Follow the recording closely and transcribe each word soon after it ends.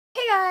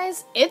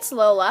guys, it's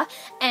Lola,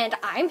 and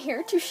I'm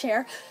here to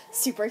share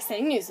super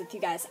exciting news with you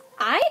guys.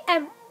 I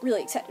am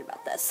really excited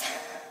about this.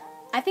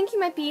 I think you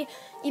might be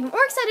even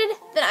more excited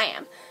than I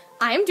am.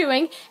 I am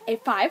doing a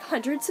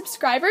 500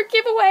 subscriber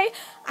giveaway.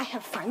 I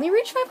have finally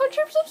reached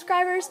 500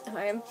 subscribers, and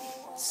I am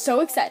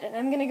so excited.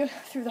 I'm going to go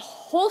through the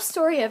whole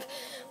story of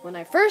when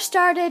I first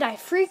started. I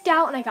freaked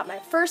out, and I got my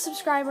first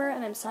subscriber,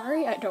 and I'm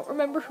sorry, I don't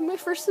remember who my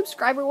first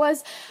subscriber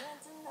was.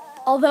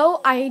 Although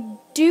I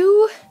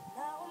do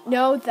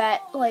know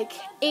that, like,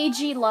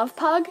 AG Love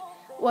Pug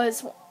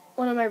was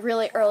one of my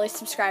really early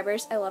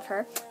subscribers. I love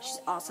her. She's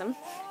awesome.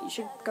 You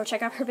should go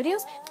check out her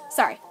videos.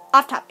 Sorry,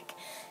 off topic.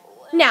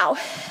 Now,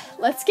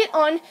 let's get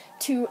on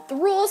to the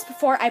rules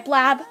before I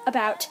blab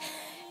about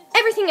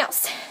everything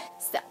else.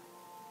 So,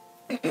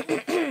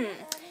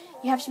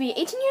 you have to be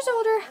 18 years or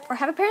older or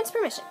have a parent's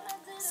permission.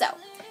 So,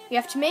 you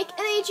have to make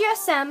an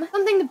AGSM,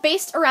 something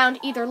based around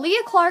either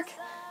Leah Clark,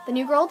 the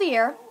New Girl of the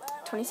Year,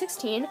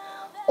 2016,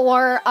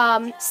 or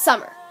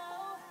Summer.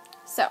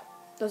 So,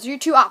 those are your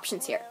two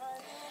options here.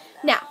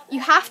 Now, you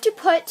have to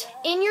put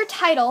in your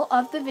title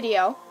of the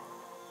video,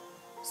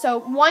 so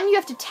one, you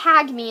have to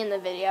tag me in the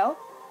video,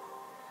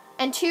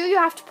 and two, you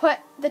have to put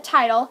the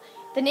title,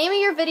 the name of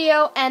your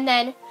video, and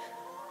then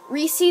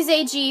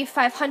ReesesAG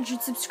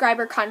 500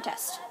 subscriber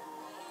contest.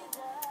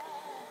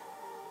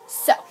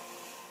 So,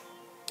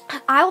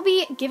 I will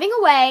be giving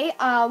away,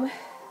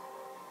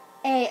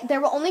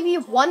 there will only be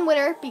one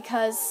winner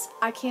because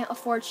I can't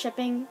afford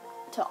shipping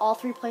to all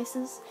 3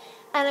 places.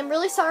 And I'm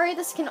really sorry,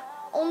 this can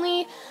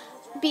only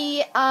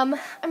be, I'm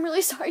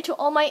really sorry to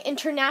all my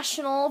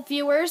international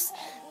viewers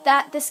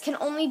that this can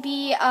only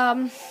be,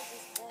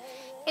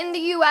 in the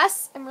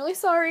US. I'm really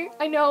sorry.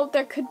 I know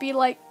there could be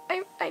like,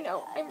 I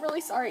know, I'm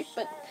really sorry,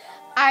 but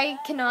I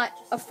cannot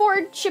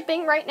afford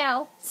shipping right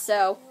now,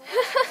 so.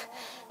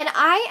 And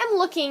I am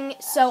looking,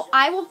 so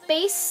I will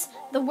base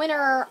the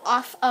winner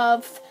off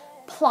of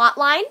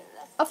plotline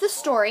of the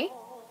story,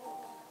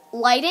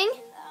 lighting,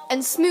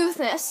 and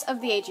smoothness of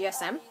the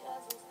AGSM,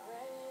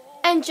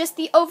 and just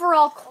the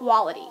overall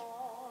quality.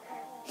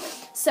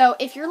 So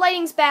if your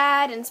lighting's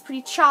bad and it's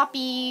pretty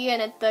choppy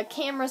and the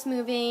camera's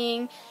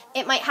moving,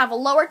 it might have a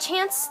lower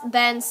chance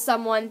than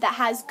someone that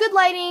has good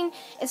lighting,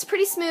 it's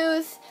pretty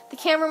smooth, the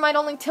camera might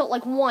only tilt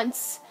like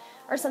once,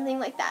 or something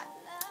like that.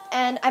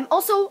 And I'm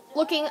also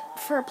looking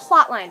for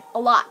plotline a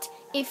lot.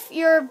 If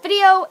your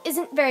video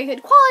isn't very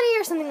good quality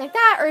or something like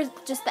that, or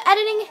just the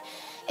editing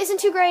isn't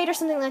too great or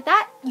something like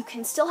that, you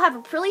can still have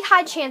a really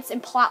high chance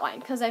in plotline,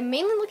 because I'm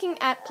mainly looking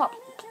at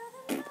plotline.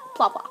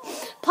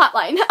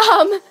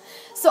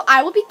 So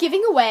I will be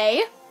giving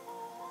away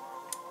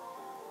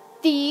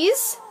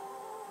these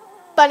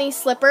bunny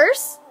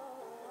slippers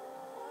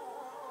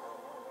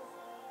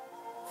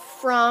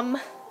from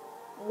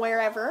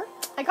wherever.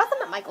 I got them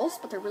at Michael's,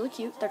 but they're really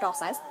cute. They're doll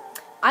size.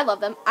 I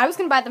love them. I was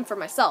going to buy them for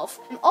myself.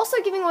 I'm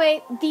also giving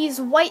away these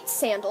white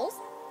sandals.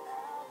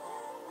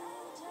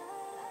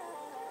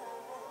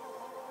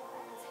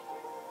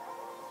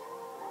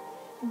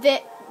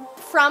 That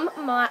from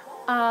my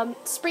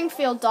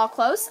Springfield doll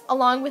clothes,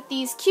 along with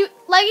these cute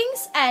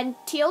leggings and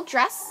teal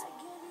dress.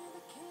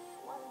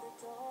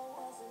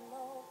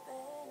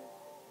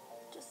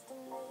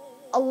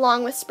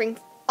 Along with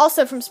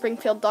also from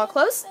Springfield doll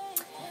clothes.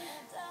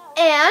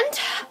 And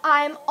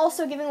I'm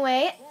also giving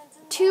away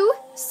 2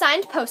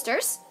 signed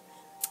posters.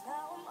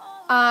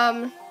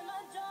 A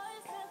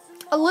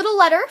little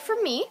letter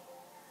from me.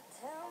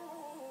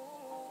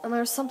 And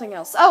there's something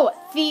else. Oh,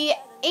 the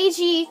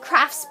AG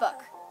crafts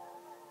book.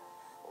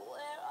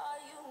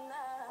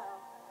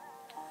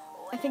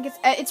 I think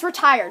it's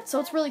retired, so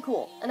it's really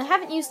cool. And I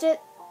haven't used it.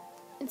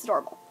 It's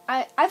adorable.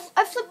 I've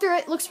flipped through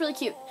it. It looks really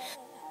cute.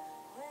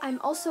 I'm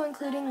also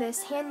including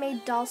this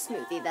handmade doll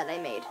smoothie that I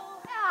made.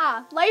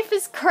 Yeah, life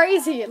is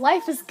crazy.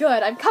 Life is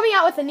good. I'm coming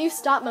out with a new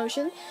stop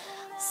motion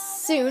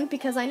soon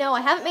because I know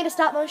I haven't made a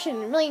stop motion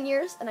in a million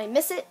years and I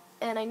miss it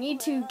and I need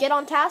to get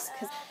on task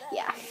because,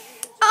 yeah.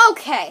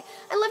 Okay,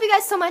 I love you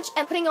guys so much.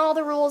 I'm putting all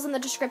the rules in the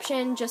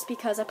description just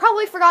because I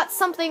probably forgot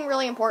something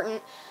really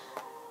important.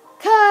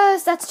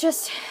 Because that's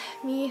just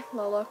me,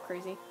 Lola,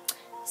 crazy.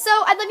 So,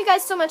 I love you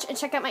guys so much, and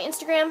check out my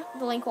Instagram.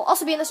 The link will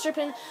also be in the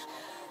description.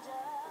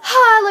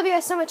 I love you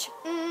guys so much.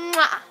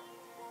 Mwah.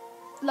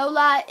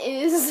 Lola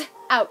is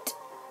out.